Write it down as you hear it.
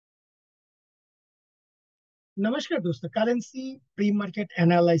नमस्कार दोस्तों, currency pre market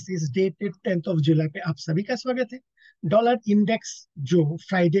analysis dated 10th of July पे आप सभी का स्वागत है। डॉलर इंडेक्स जो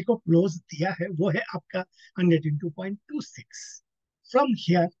फ्राइडे को क्लोज दिया है वो है आपका 102.26। फ्रॉम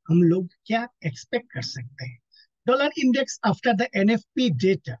हियर हम लोग क्या एक्सपेक्ट कर सकते हैं? Dollar index after the NFP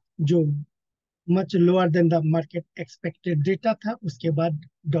data जो much lower than the market expected data था, उसके बाद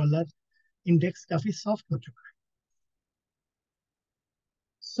डॉलर इंडेक्स काफी सॉफ्ट हो चुका है।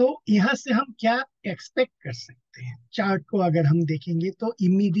 सो यहाँ से हम क्या एक्सपेक्ट कर सकते हैं? चार्ट को अगर हम देखेंगे तो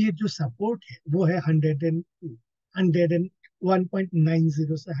इमीडिएट जो सपोर्ट है वो है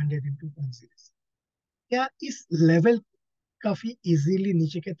 101.90 से 102.0। क्या इस लेवल काफी इजीली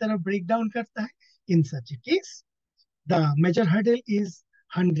नीचे की तरफ ब्रेक डाउन करता है? इन सच ए case the major hurdle is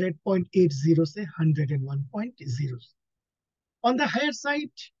 100.80 से 101.0। ऑन द हायर साइड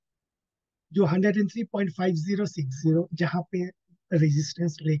जो 103.5060 जहां पे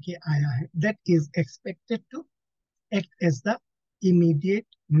रेजिस्टेंस लेके आया है, that is expected to act as the immediate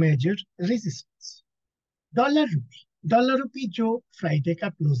major resistance. Dollar rupee जो फ्राइडे का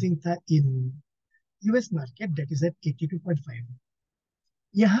क्लोजिंग था in US market, that is eight 82.5।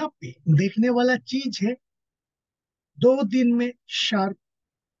 यहाँ पे देखने वाला चीज है, 2 दिन में शार्प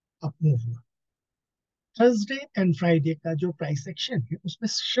अप मूव हुआ। थर्सडे एंड फ्राइडे का जो प्राइस एक्शन है उसमें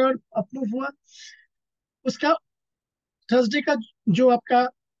शार्प अप मूव हुआ। उसका थर्सडे का जो आपका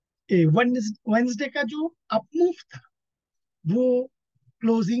वेंसडे का जो अप मूव था वो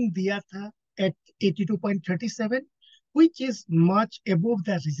क्लोजिंग दिया था eight 82.37, which is much above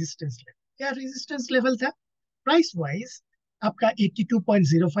the resistance level। क्या रेजिस्टेंस लेवल था? प्राइस वाइज आपका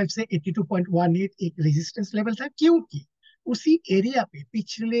 82.05 से 82.18 एक रेजिस्टेंस लेवल था, क्योंकि उसी एरिया पे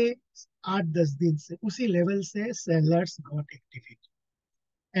पिछले 8-10 दिन से उसी लेवल से सेलर्स गॉट एक्टिवेटेड।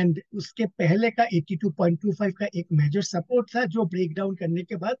 एंड उसके पहले का 82.25 का एक मेजर सपोर्ट था जो ब्रेक डाउन करने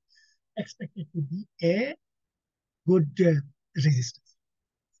के बाद expected to be a good resistance.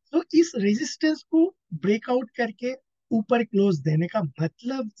 तो इस रेजिस्टेंस को ब्रेकआउट करके ऊपर क्लोज देने का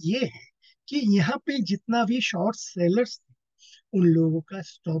मतलब ये है कि यहाँ पे जितना भी शॉर्ट सेलर्स थे उन लोगों का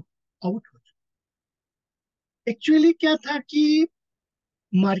स्टॉप आउट हो चुका। एक्चुअली क्या था कि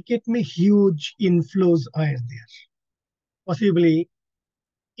मार्केट में ह्यूज इनफ्लोज आए देयर, पॉसिबली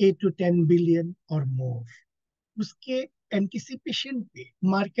 8 to 10 बिलियन और मोर। उसके एंटिसिपेशन पे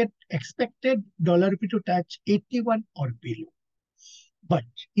market expected dollar rupee to touch 81 और below, but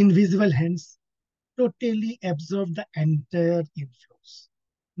invisible hands totally absorb the entire inflows.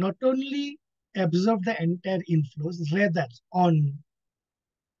 Not only absorb the entire inflows, rather on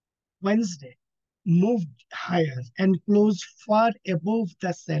Wednesday moved higher and closed far above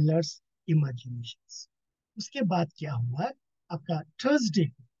the sellers' imaginations. उसके बाद क्या हुआ? आपका Thursday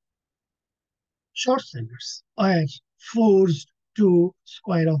को short sellers are forced to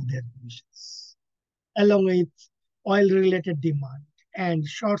square off their positions, along with oil-related demand and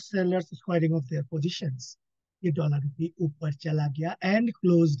short sellers squaring off their positions. ये dollar रुपये ऊपर चला गया एंड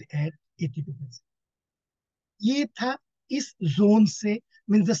क्लोज्ड एट 82%। ये था इस जोन से,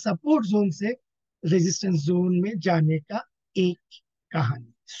 मींस द सपोर्ट जोन से रेजिस्टेंस जोन में जाने का एक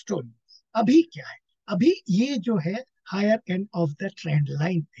कहानी, स्टोरी। अभी क्या है? अभी ये जो है higher end of the trend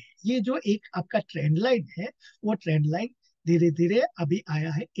line पे, ये जो एक आपका ट्रेंड लाइन है वो ट्रेंड लाइन धीरे धीरे अभी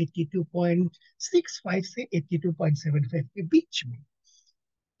आया है 82.65 से 82.75 के बीच में।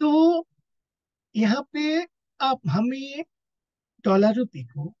 तो यहाँ पे आप हमें डॉलर रुपये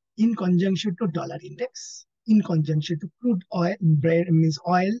को इन conjunction two dollar index, in conjunction to crude oil bread means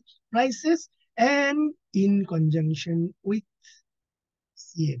oil prices, and in conjunction with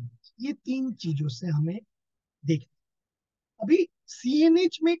CNH, ये तीन चीजों से हमें देख। अभी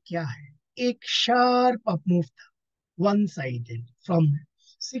सीएनएच में क्या है? एक शार्प अप मूव था, वन साइडेड फ्रॉम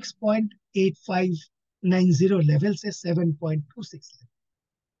 6.8590 लेवल से 7.26 लेवल।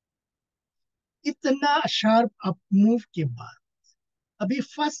 इतना शार्प अप मूव के बाद अभी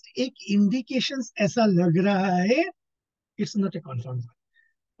फर्स्ट एक इंडिकेशन ऐसा लग रहा है, it's not a confirm,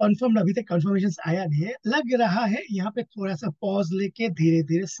 confirm अभी तक कंफर्मेशन आया नहीं है, लग रहा है यहाँ पे थोड़ा सा पॉज लेके धीरे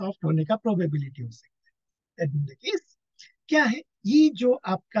धीरे सॉफ्ट होने का प्रोबेबिलिटी हो सकता है। क्या है ये जो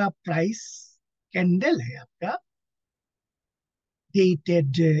आपका प्राइस कैंडल है आपका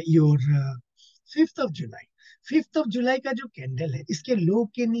dated your 5th of July, 5th of July का जो कैंडल है इसके लो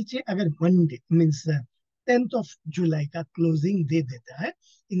के नीचे अगर Monday means 10th of July का क्लोजिंग दे देता है,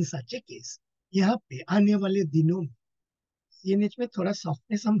 इन सच ए केस यहाँ पे आने वाले दिनों में सीएनएच में थोड़ा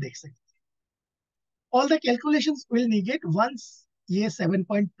सॉफ्टनेस हम देख सकते हैं। All the calculations will negate once ये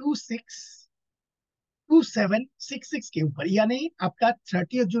 7.2766 के ऊपर, यानी आपका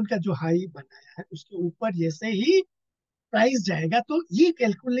 30th जून का जो हाई बनाया है उसके ऊपर जैसे ही प्राइस जाएगा तो ये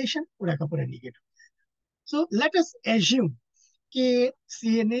कैलकुलेशन पूरा का पूरा negate. So let us assume कि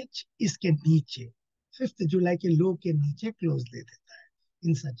CNH इसके नीचे 5 जुलाई के लो के नीचे क्लोज दे देता है।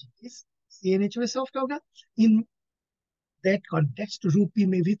 इन सच केस CNH में सॉफ्ट होगा। इन दैट कॉन्टेक्स्ट रूपी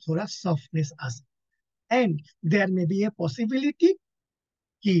में भी थोड़ा सॉफ्टनेस आ सकता है, एंड देयर में बी ए पॉसिबिलिटी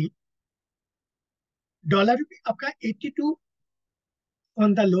कि डॉलर रूपी आपका 82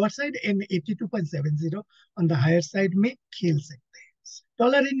 on the lower side and 82.70 on the higher side में खेल सकते हैं।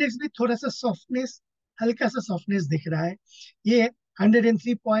 डॉलर इंडेक्स भी थोड़ा सा सॉफ्टनेस, हल्का सा सॉफ्टनेस दिख रहा है। ये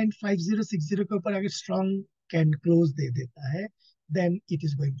 103.5060 के ऊपर अगर स्ट्रॉन्ग कैन क्लोज दे देता है, then it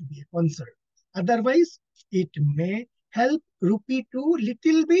is going to be a concern. Otherwise it may help रूपी to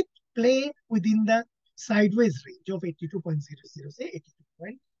little bit play with in the sideways range of 82.00 से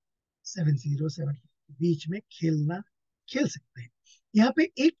 82.70 बीच में खेल सकते हैं। यहाँ पे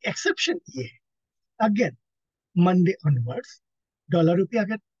एक एक्सेप्शन ये है, अगर मंडे ऑनवर्ड्स डॉलर रुपये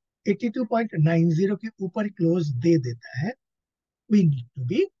अगर 82.90 के ऊपर क्लोज दे देता है, we need to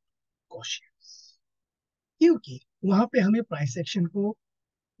be cautious, क्योंकि वहां पे हमें प्राइस एक्शन को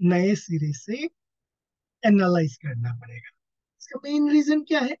नए सिरे से एनालाइज करना पड़ेगा। इसका मेन रीजन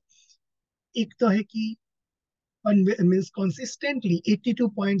क्या है? एक तो है कि मीन्स कंसिस्टेंटली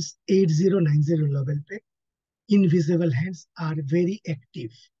 82.8090 लेवल पे invisible hands are very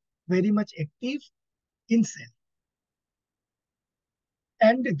active, very much active in sell,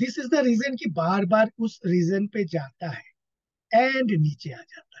 and this is the reason कि बार बार उस रीजन पे जाता है एंड नीचे आ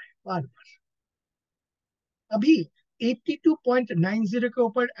जाता है बार बार। अभी 82.90 के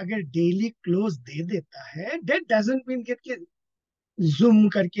ऊपर अगर डेली क्लोज दे देता है, दैट डजंट मीन कि जूम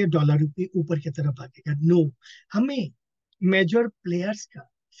करके डॉलर रुपये ऊपर की तरफ भागेगा। नो, हमें मेजर प्लेयर्स का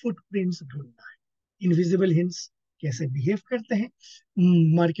फुटप्रिंट्स ढूंढना है। इनविजिबल हिंट्स कैसे बिहेव करते हैं,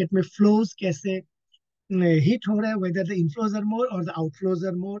 मार्केट में फ्लोज कैसे हिट हो रहा है, whether the inflows are more or the outflows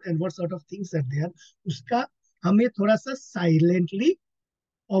are more and what sort of things are there, उसका हमें थोड़ा सा साइलेंटली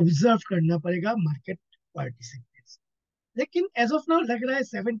ऑब्जर्व करना पड़ेगा मार्केट पार्टिसिपेंट्स। लेकिन एज ऑफ नाउ लग रहा है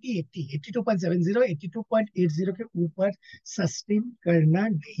 70 80 82.70 82.80 के ऊपर सस्टेन करना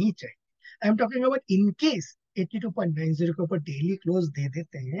नहीं चाहिए। I am talking about in case 82.90 के ऊपर डेली क्लोज दे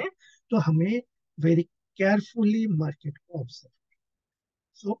देते हैं, तो हमें वेरी केयरफुली मार्केट को ऑब्जर्व।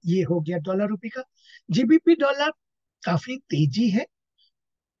 सो ये हो गया डॉलर रुपये का। GBP डॉलर काफी तेजी है,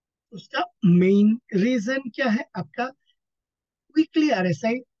 उसका मेन रीजन क्या है? आपका weekly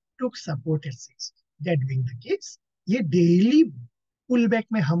RSI took support at 60, that being the case ये डेली पुल बैक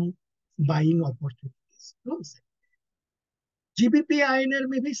में हम बाइंग अपॉर्चुनिटीज ढूंढ सकते हैं। GBP INR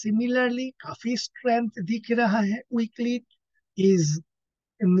में भी सिमिलरली काफी स्ट्रेंथ दिख रहा है। Weekly is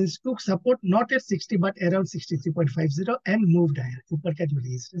means took support not at 60 but around 63.50 and moved higher। ऊपर का जो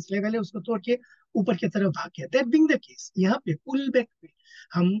रेजिस्टेंस लेवल है उसको तोड़ के ऊपर की तरफ भाग गया। दैट बीइंग द केस यहाँ पे पुल बैक पे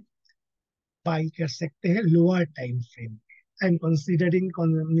हम बाई कर सकते हैं लोअर टाइम फ्रेम पे। I am considering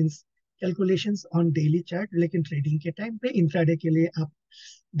means calculations on daily chart, लेकिन ट्रेडिंग के टाइम पे इंट्राडे के लिए आप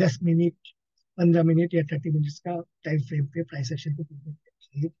 10 मिनट 15 मिनट या 30 मिनट्स का टाइम फ्रेम पे प्राइस एक्शन को।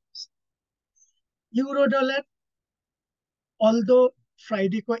 यूरो डॉलर ऑल्दो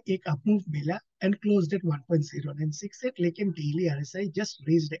फ्राइडे को एक अपमूव मिला एंड क्लोज्ड एट 1.0968, लेकिन daily RSI just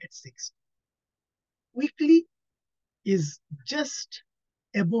raised eight 6, weekly is just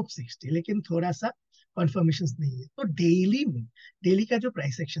above 60, लेकिन थोड़ा सा कन्फर्मेशन नहीं है। तो डेली का जो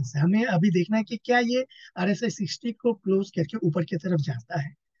प्राइस एक्शन है हमें अभी देखना है कि क्या ये RSI 60 को क्लोज करके ऊपर की तरफ जाता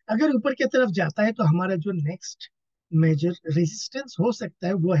है। अगर ऊपर की तरफ जाता है तो हमारा जो नेक्स्ट मेजर रेजिस्टेंस हो सकता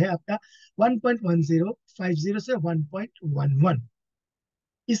है वो है आपका 1.1050 से 1.11।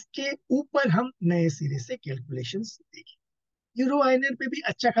 इसके ऊपर हम नए सिरे से कैलकुलेशंस देखें। यूरो आईएनआर पे भी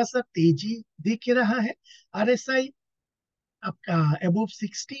अच्छा खासा तेजी दिख रहा है। RSI आपका अबव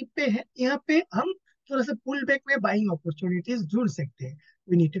 60 पे है। यहाँ पे हम थोड़ा सा पुल बैक में बाइंग अपॉर्चुनिटीज ढूंढ सकते हैं।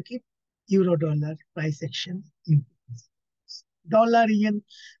 We need to keep euro dollar price action. Dollar यन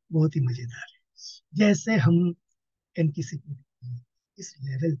बहुत ही मजेदार है। जैसे हम एंटिसिपेट इस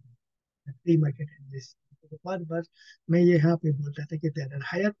लेवल प्री मार्केट एनालिस्ट, तो बार बार मैं ये यहाँ पे बोल रहा था कि देयर आर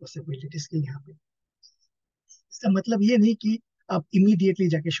हायर पॉसिबिलिटीज के यहाँ पे। इसका मतलब ये नहीं कि आप इमीडिएटली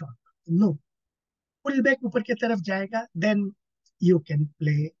जाके शॉर्ट, नो, पुल बैक ऊपर की तरफ जाएगा, then you can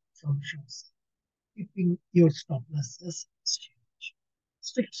play from shorts, keeping your stop losses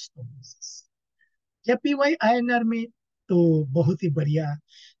strict stop losses. JPY INR में तो बहुत ही बढ़िया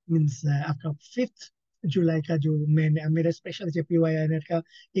मीन्स आपका 5 जुलाई का जो मैंने मेरा स्पेशल JPY INR का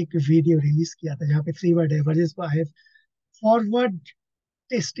एक वीडियो रिलीज किया था, जहाँ पे 3 वर्ड एवरेजेस को आई हैव फॉरवर्ड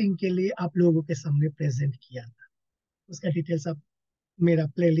टेस्टिंग के लिए आप लोगों के सामने प्रेजेंट किया था। उसका डिटेल्स आप मेरा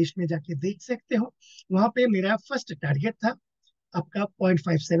प्लेलिस्ट में जाके देख सकते हो। वहां पे मेरा फर्स्ट टारगेट था आपका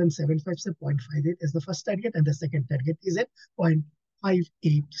 0.5775 से 0.58 is the first target and the second target is eight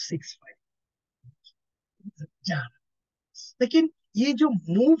 0.5865 जा। लेकिन ये जो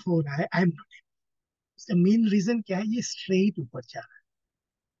मूव हो रहा है, आई एम नॉट, इसका मेन रीजन क्या है? ये स्ट्रेट ऊपर जा रहा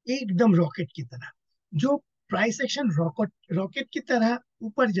है एकदम रॉकेट की तरह। जो प्राइस एक्शन रॉकेट रॉकेट की तरह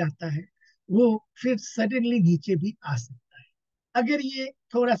ऊपर जाता है, वो फिर सडनली नीचे भी आ सकता है। अगर ये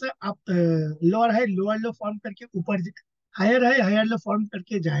थोड़ा सा आप लोअर हाई लोअर लो फॉर्म करके ऊपर, higher high higher low form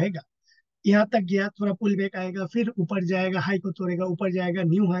करके जाएगा, यहाँ तक गया, थोड़ा पुल बैक आएगा, फिर ऊपर जाएगा, हाई को तोड़ेगा, ऊपर जाएगा,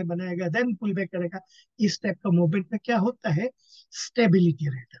 न्यू हाई बनाएगा, देन पुल बैक करेगा। इस टाइप का मूवमेंट में क्या होता है? स्टेबिलिटी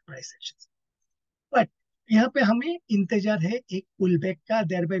रहता है प्राइस एक्शन। बट यहाँ पे हमें इंतजार है एक पुल बैक का,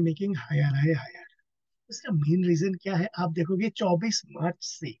 there by making higher high higher. इसका मेन रीजन क्या है? आप देखोगे 24 मार्च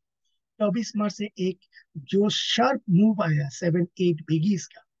से एक जो शार्प मूव आया 7-8 बिगीज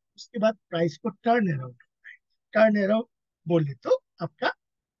का, उसके बाद प्राइस को टर्न अराउंड बोले तो आपका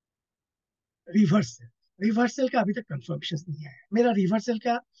रिवर्सल। रिवर्सल का अभी तक कंफर्मेशन नहीं आया मेरा। रिवर्सल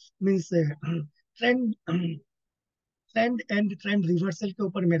का मीन्स ट्रेंड ट्रेंड रिवर्सल के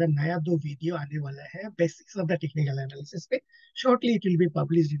ऊपर मेरा नया 2 वीडियो आने वाला है, basics of the technical analysis पे। Shortly it will be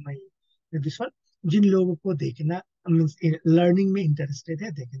published in my this one. जिन लोगों को देखना मीन्स लर्निंग में इंटरेस्टेड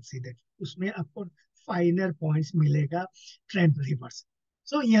है, दे कैन सी दैट। उसमें आपको फाइनर पॉइंट्स मिलेगा ट्रेंड रिवर्सल।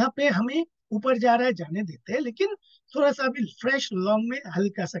 सो यहाँ पे हमें ऊपर जा रहा है, जाने देते हैं, लेकिन थोड़ा सा अभी फ्रेश लॉन्ग में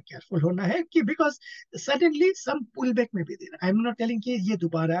हल्का सा केयरफुल होना है कि because suddenly some pull back में भी देना। आई एम नॉट टेलिंग कि ये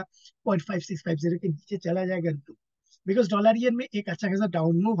दोबारा 0.5650 के नीचे चला जाएगा, बिकॉज डॉलर ईयर में एक अच्छा खासा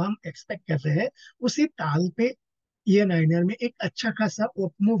डाउन मूव हम एक्सपेक्ट कर रहे हैं। उसी ताल पे ये नाइनर में एक अच्छा खासा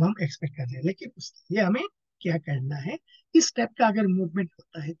अप मूव हम एक्सपेक्ट कर रहे हैं, लेकिन उसके लिए हमें क्या करना है? इस स्टेप का अगर मूवमेंट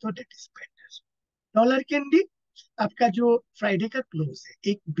होता है तो date is better. Dollar candy आपका जो फ्राइडे का क्लोज है,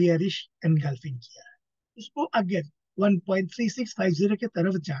 एक बियरिश एनगल्फिंग किया है, उसको अगर 1.3650 के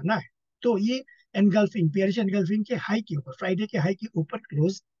तरफ जाना है तो ये एनगल्फिंग बियरिश एनगल्फिंग के हाई के ऊपर, फ्राइडे के हाई के ऊपर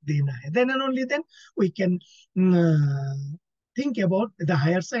क्लोज देना है। Then and only then we can think about the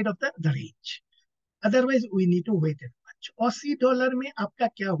higher side of the range. Otherwise we need to wait and watch. Aussie dollar में आपका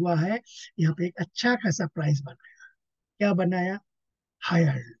क्या हुआ है? यहाँ पे एक अच्छा खासा प्राइस बनाया। क्या बनाया?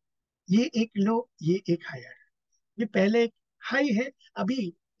 हायर। ये एक लो, ये एक हायर। ये पहले एक हाई है,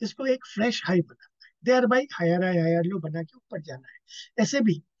 अभी इसको एक फ्रेश हाई बनाना है, देयर बाई हायर लो बना के ऊपर जाना है। ऐसे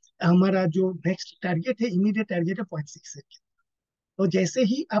भी हमारा जो नेक्स्ट टारगेट है, इमीडिएट टारगेट है 0.6। तो जैसे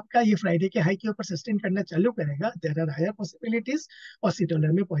ही आपका ये फ्राइडे के हाई के ऊपर सस्टेन करना चालू करेगा, there are higher possibilities Aussie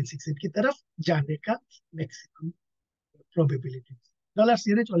dollar में 0.68 की तरफ जाने का maximum probability. Dollar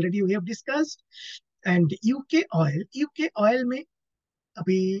series already we have discussed. And UK oil में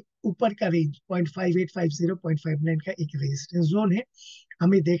अभी ऊपर का रेंज 0.5850 0.59 का एक रेजिस्टेंस जोन है।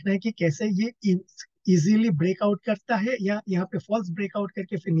 हमें देखना है कि कैसे ये इजीली ब्रेकआउट करता है, या यहाँ पे फॉल्स ब्रेकआउट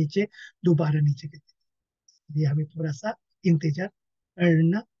करके फिर नीचे दोबारा नीचे गिरता है। ये हमें थोड़ा सा इंतजार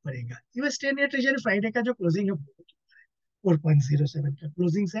करना पड़ेगा। यूएस 10 ट्रेजरी फ्राइडे का जो क्लोजिंग है 4.07 का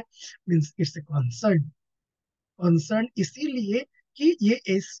क्लोजिंग है, मींस इट्स अ कंसर्न इसीलिए कि ये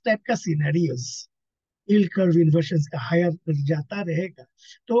इस टाइप का सिनेरियोस, यील्ड कर्व इन्वर्जन का हायर जाता रहेगा,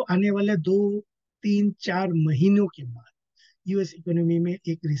 तो आने वाले 2-3-4 महीनों के बाद यूएस इकोनॉमी में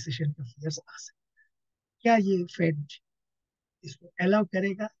एक रिसेशन का फियर्स आ सकता है। क्या ये फेड इसको अलाउ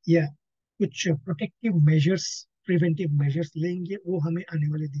करेगा, या कुछ प्रोटेक्टिव मेजर्स, प्रिवेंटिव मेजर्स लेंगे, वो हमें आने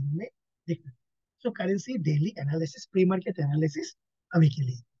वाले दिनों में देखना। सो currency daily analysis, pre market analysis अभी के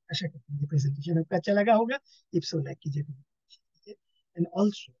लिए। आशा करते हैं प्रेजेंटेशन आपको अच्छा लगा होगा। इफ सो लाइक कीजिए, and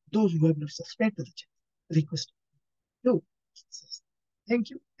also those who have not subscribe to the channel, request to.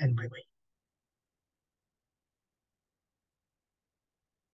 Thank you and bye bye.